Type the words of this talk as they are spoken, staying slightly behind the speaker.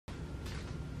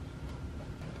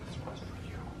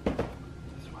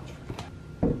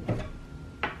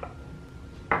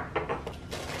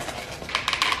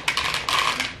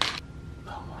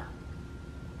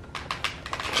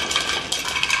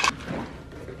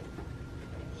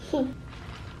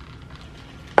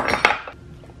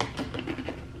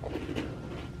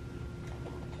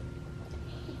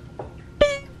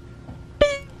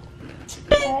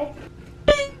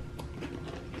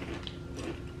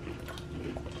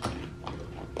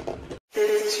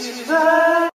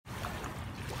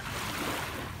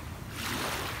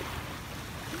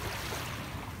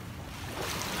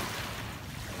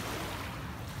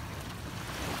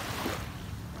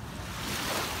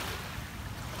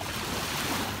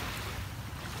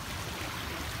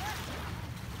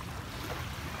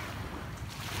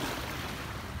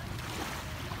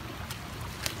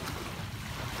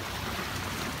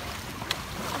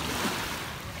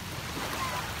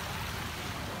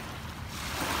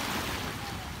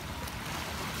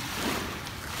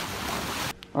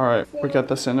Alright, we got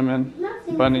the cinnamon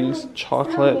bunnies,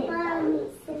 chocolate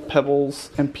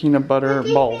pebbles, and peanut butter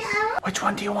balls. Which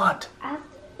one do you want?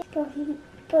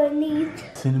 Bunnies.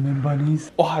 Cinnamon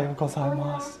bunnies? Ohayou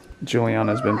gozaimasu.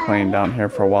 Juliana's been playing down here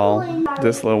for a while.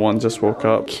 This little one just woke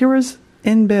up. Kira's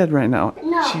in bed right now.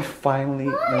 She finally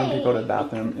learned to go to the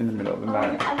bathroom in the middle of the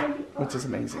night, which is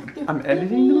amazing. I'm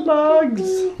editing the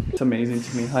vlogs. It's amazing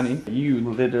to me, honey. You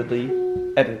literally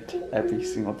edit every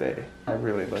single day. I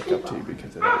really look up to you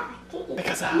because of that.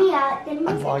 Because I'm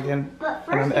vlogging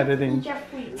and I'm editing.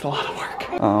 It's a lot of work.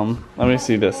 Let me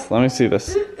see this. Let me see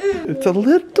this. It's a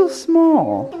little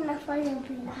small.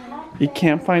 You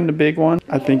can't find the big one?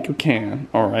 I think you can.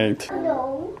 All right.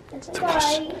 It's the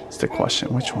question. It's the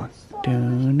question. Which one?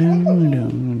 Peanut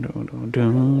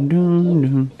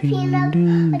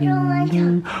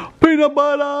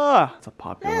butter! It's a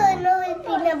popular one. No, it's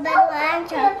peanut butter and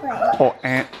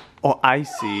chocolate. Oh, I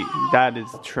see. That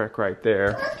is the trick right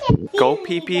there. Go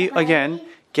pee pee again.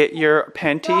 Get your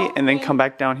panty and then come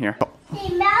back down here.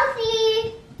 Hey,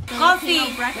 Mousy!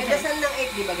 Coffee! Breakfast.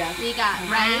 We got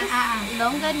rice,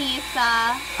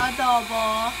 longanisa,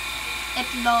 adobo,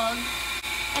 itlog,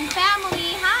 and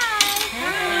family. Hi!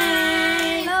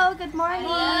 Hi! Hello, good morning.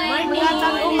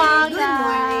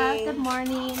 Good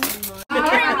morning.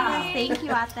 Thank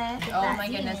you, Ate. Oh my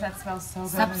goodness, that smells so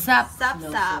good. Sup, sup. Sup,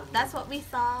 sup. That's what we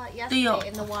saw yesterday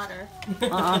in the water.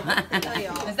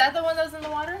 Is that the one that was in the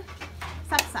water?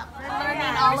 Sup, sup. We're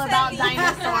learning all about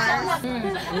dinosaurs.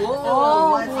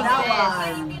 Whoa, what's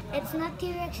that one? It's not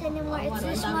T-Rex anymore. It's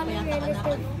a smaller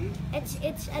relative. It's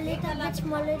a little bit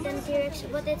smaller than T-Rex,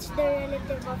 but it's the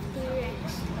relative of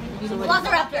T-Rex.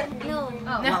 Velociraptor. No.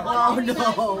 Oh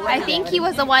no. I think he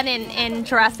was the one in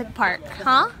Jurassic Park,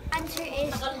 huh? Answer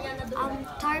is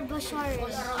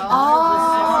Tarbosaurus.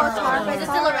 Oh, Tarbosaurus. It's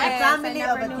still a family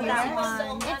of a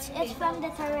T-Rex. It's from the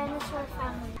Tyrannosaur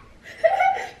family.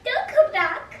 Don't come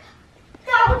back.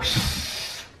 No.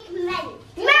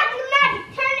 Maddie,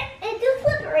 turn it into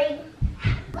slippery.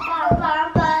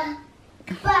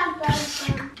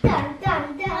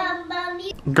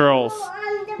 Girls,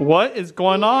 what is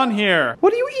going on here?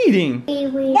 What are you eating?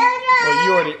 Seaweed. Well,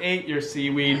 you already ate your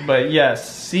seaweed, but yes,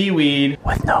 seaweed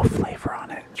with no flavor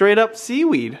on it. Straight up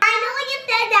seaweed. I know what you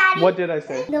said, Daddy. What did I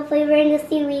say? No flavor in the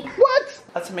seaweed. What?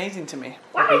 That's amazing to me.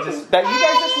 That you guys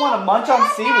just want to munch on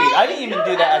seaweed. I didn't even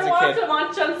do that as a kid.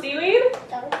 Want to munch on seaweed?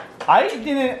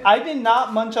 I did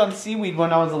not munch on seaweed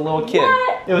when I was a little kid.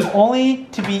 What? It was only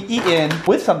to be eaten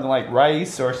with something like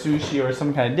rice or sushi or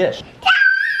some kind of dish.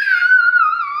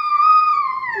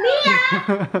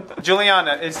 Mia!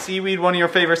 Juliana, is seaweed one of your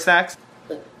favorite snacks?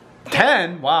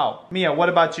 10? Wow. Mia, what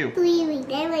about you? Seaweed,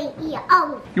 they will eat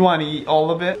all of You want to eat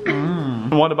all of it?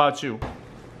 What about you?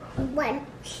 one.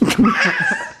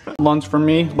 Lunch for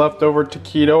me, leftover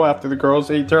taquito after the girls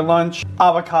ate their lunch.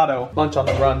 Avocado. Lunch on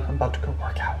the run. I'm about to go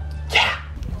work out. Yeah!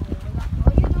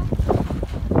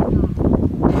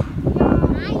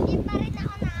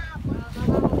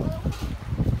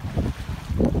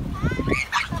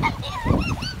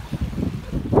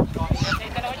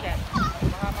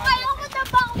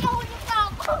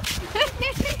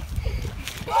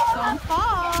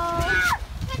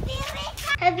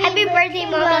 Happy birthday,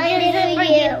 Mommy. This is for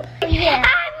you. Yeah.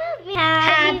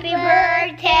 Happy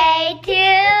birthday to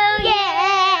you.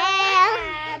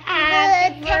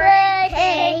 Happy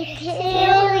birthday to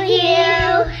you.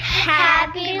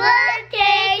 Happy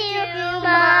birthday to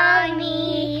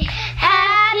Mommy.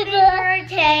 Happy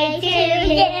birthday to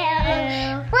you.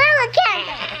 Little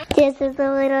cat. This is a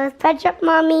little special,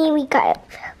 Mommy. We got it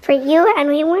for you, and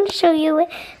we want to show you it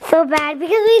so bad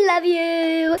because we love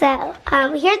you. So,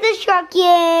 here's the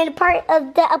Shrunken part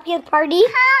of the uphill party.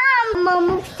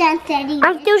 I'm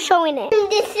still showing it.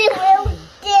 This is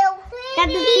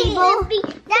that's the table.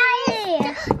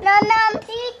 That is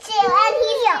teacher,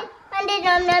 and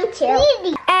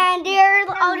And there's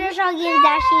older shoggies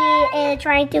that she is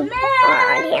trying to put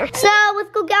on here. So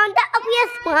let's go down the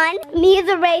obvious one. Me is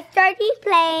a race starting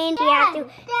plane. You have to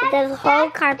put this whole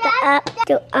carpet up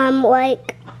to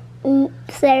like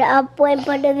set it up and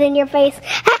put it in your face.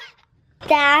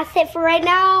 That's it for right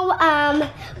now.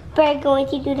 We're going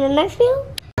to do the next video.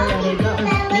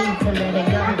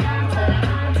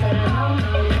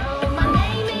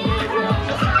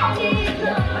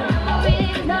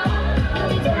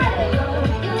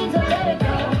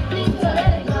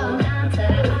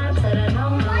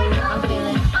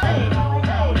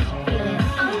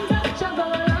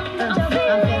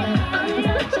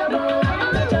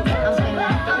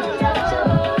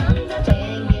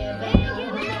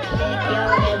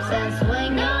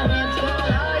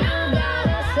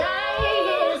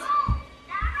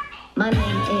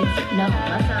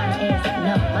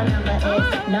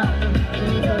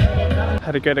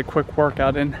 Had to get a quick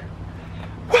workout in.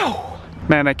 Whoa!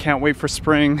 Man, I can't wait for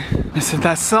spring. Isn't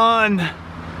that sun?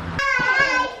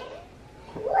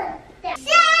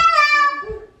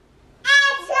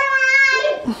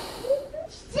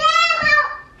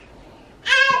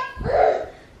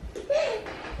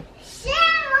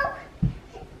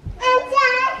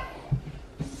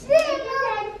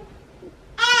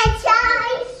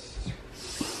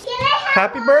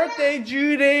 Happy birthday,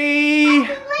 Judy!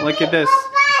 Look at this.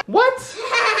 What?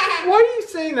 Why are you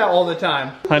saying that all the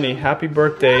time? Honey, happy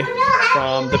birthday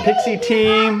from the Pixie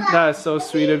team. That is so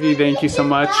sweet of you. Thank you so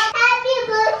much. Happy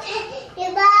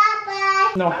birthday,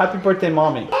 Papa. No, happy birthday,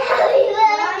 Mommy. Happy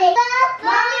birthday,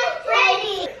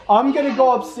 Papa. I'm gonna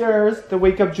go upstairs to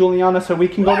wake up Juliana so we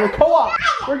can go to the co-op.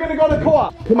 We're gonna go to the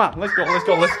co-op. Come on, let's go, let's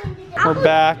go, let's. We're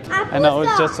back. I know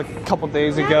it's just a couple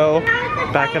days ago.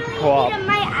 Back at the co-op.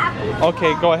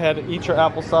 Okay, go ahead, eat your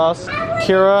applesauce.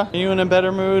 Kira, are you in a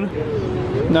better mood?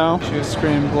 No? She was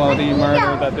screaming bloody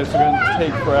murder that this is gonna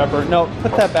take forever. No,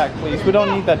 put that back, please. We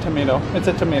don't need that tomato. It's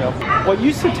a tomato. What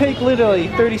used to take literally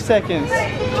 30 seconds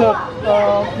took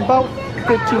about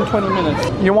 15-20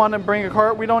 minutes. You want to bring a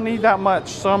cart? We don't need that much,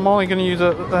 so I'm only gonna use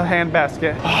a hand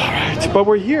basket. All right, but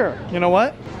we're here. You know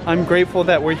what? I'm grateful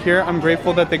that we're here. I'm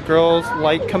grateful that the girls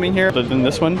like coming here, other than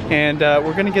this one. And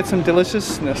we're gonna get some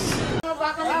deliciousness.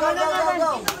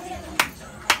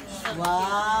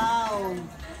 Wow!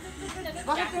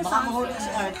 Baka mahulog si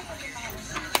Art.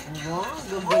 Wow,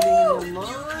 galing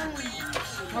naman.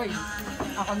 Hoy,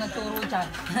 ako nagturo dyan.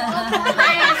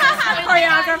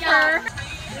 Choreographer.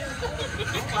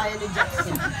 Kaya ni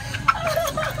Jackson.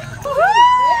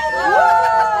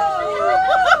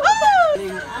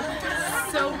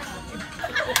 So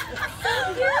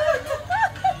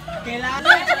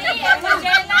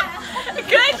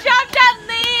good job,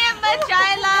 Chutney!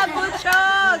 Majayla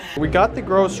Butchok! We got the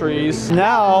groceries.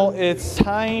 Now it's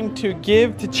time to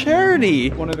give to charity.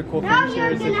 One of the cool things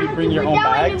here is if you bring your own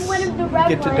bags, you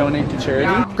get to donate to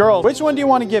charity. Girls, which one do you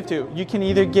want to give to? You can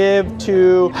either give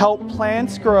to help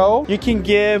plants grow, you can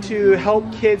give to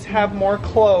help kids have more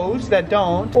clothes that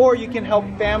don't, or you can help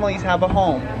families have a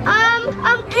home.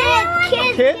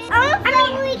 Kids. Kids?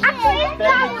 Family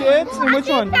kids? And which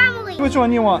one? Family. Which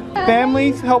one you want?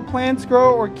 Families help plants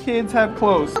grow or kids have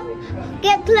clothes?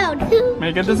 Get clothes.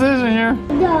 Make a decision here.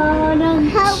 Kids. I don't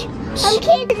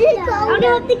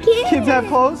have the kids. Kids have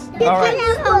clothes? All right.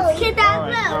 Kids have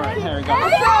clothes. All right, here we go.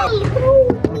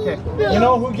 Okay. You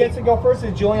know who gets to go first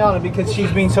is Juliana because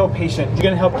she's being so patient. You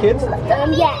gonna help kids?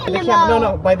 Yeah. By the camera.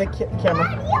 No, by the camera.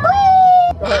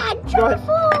 Go ahead. Go ahead.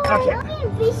 Okay.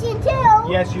 Patient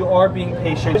too. Yes, you are being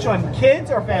patient. Which one? Kids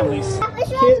or families?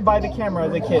 By the camera,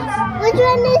 the kids. Which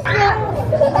one is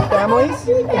the Families is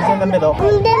in the middle.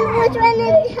 And then which one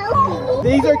is healthy?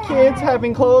 These are kids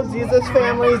having clothes, these are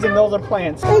families, and those are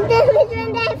plants. And then which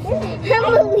one is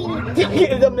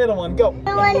healthy? The middle one, go.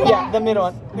 The one Yeah, the middle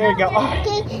one. There you go.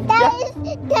 Okay, that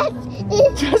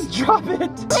is Just drop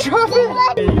it. Drop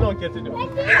it. Hey, you don't get to do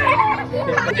it.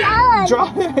 that.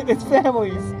 Drop it. It's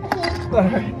families. All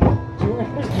right.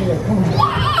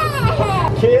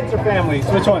 Kids or families?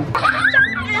 Which one?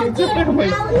 Kids or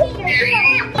families? I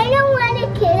don't want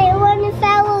a kid, I want a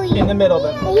family. In the middle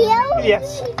then. You?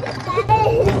 Yes.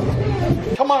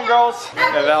 Come on, girls.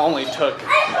 Yeah, that only took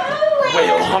way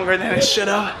longer than it should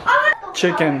have.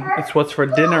 Chicken, it's what's for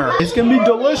dinner. It's gonna be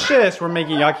delicious. We're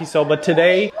making yakisoba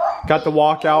today. Got the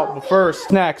walkout, but first,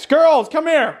 snacks. Girls, come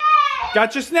here.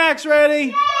 Got your snacks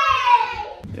ready?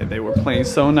 Yeah, they were playing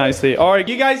so nicely. All right,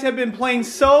 you guys have been playing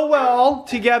so well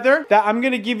together that I'm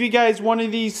gonna give you guys one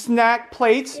of these snack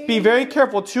plates. Be very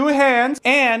careful, 2 hands,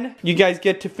 and you guys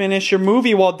get to finish your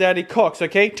movie while Daddy cooks,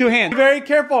 okay? 2 hands. Be very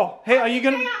careful. Hey, are you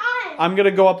gonna? I'm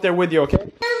gonna go up there with you, okay? What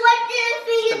does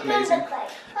the food look like?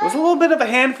 It was a little bit of a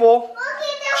handful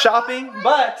shopping,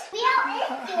 but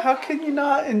how can you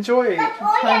not enjoy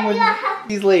time with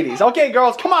these ladies? Okay,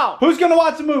 girls, come on. Who's gonna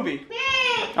watch the movie?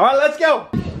 All right, let's go.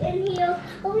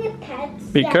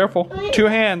 Be careful. 2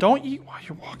 hands. Don't eat while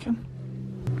you're walking.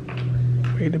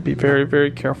 Way to be very, very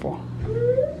careful.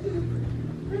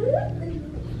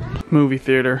 Movie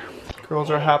theater.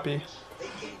 Girls are happy.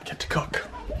 Get to cook.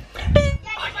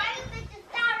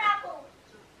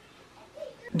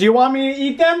 Do you want me to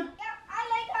eat them?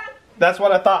 That's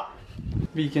what I thought.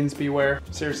 Vegans beware.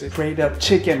 Seriously. Straight up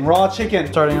chicken. Raw chicken.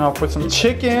 Starting off with some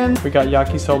chicken. We got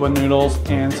yakisoba noodles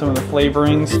and some of the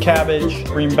flavorings. Cabbage,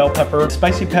 green bell pepper,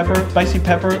 spicy pepper,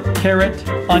 carrot,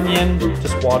 onion,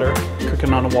 just water.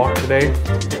 Cooking on a wok today.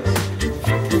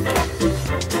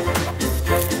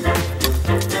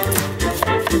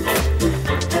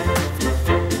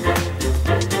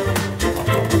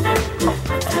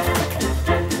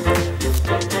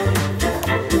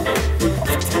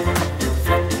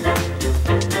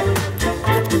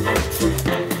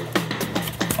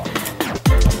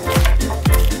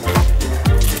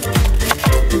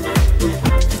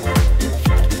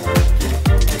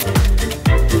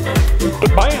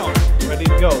 Bam! Ready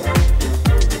to go.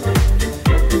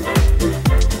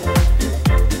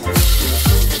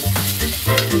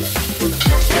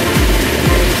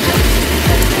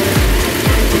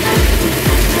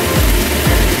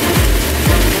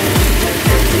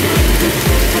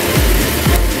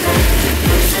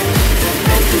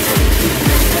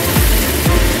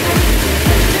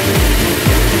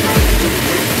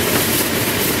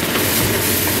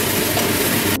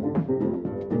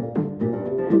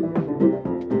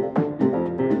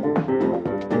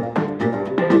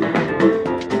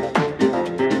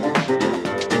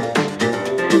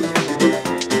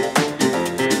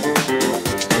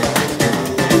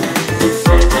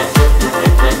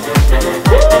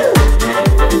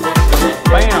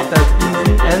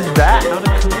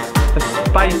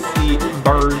 Spicy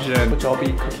version, which I'll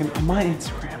be cooking on my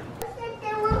Instagram.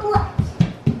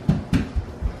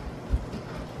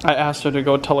 I asked her to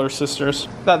go tell her sisters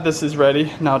that this is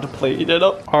ready, now to plate it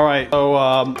up. All right,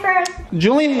 so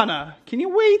Juliana, can you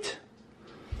wait?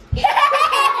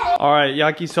 All right,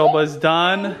 yakisoba is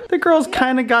done. The girls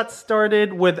kind of got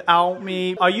started without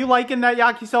me. Are you liking that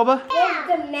yakisoba? With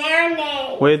the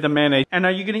mayonnaise. With the mayonnaise. And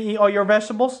are you gonna eat all your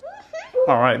vegetables?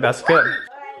 All right, that's good.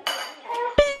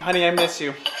 Honey, I miss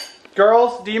you.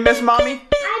 Girls, do you miss mommy?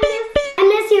 I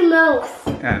miss you most.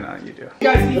 Yeah, no, you do. You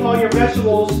guys eat all your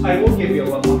vegetables, I will give you a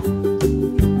little more.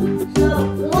 So,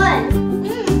 one.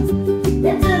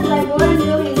 This is like 1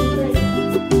 million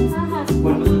things.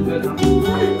 What was it good, huh?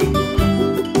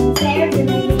 There's the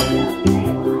video I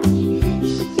watch.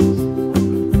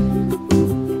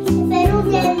 If I don't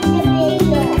get the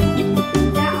video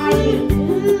that I do.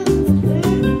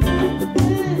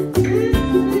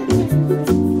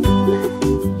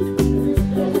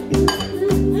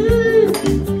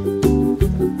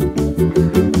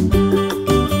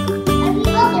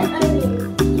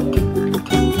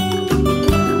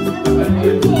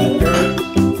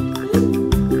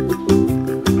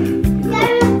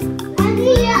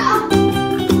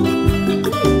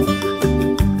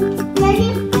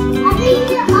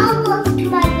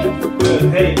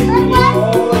 Hey, if you eat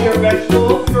all your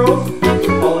vegetables, girls,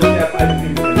 I'll let that 5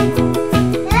 people.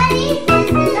 Daddy, this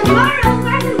is tomorrow.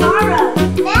 For tomorrow.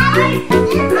 Daddy, I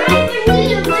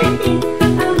need a good thing.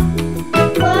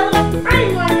 Well, I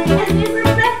want to get this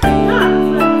breakfast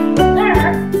up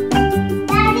there.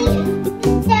 Daddy,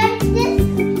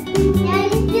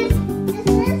 this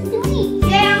is sweet.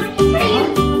 Yeah, I'm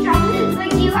chocolate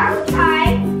like you are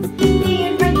tied.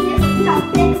 And like this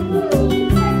chocolate.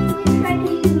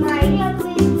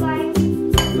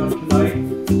 Not tonight.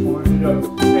 Warm it up.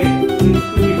 Hey, please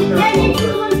squeeze your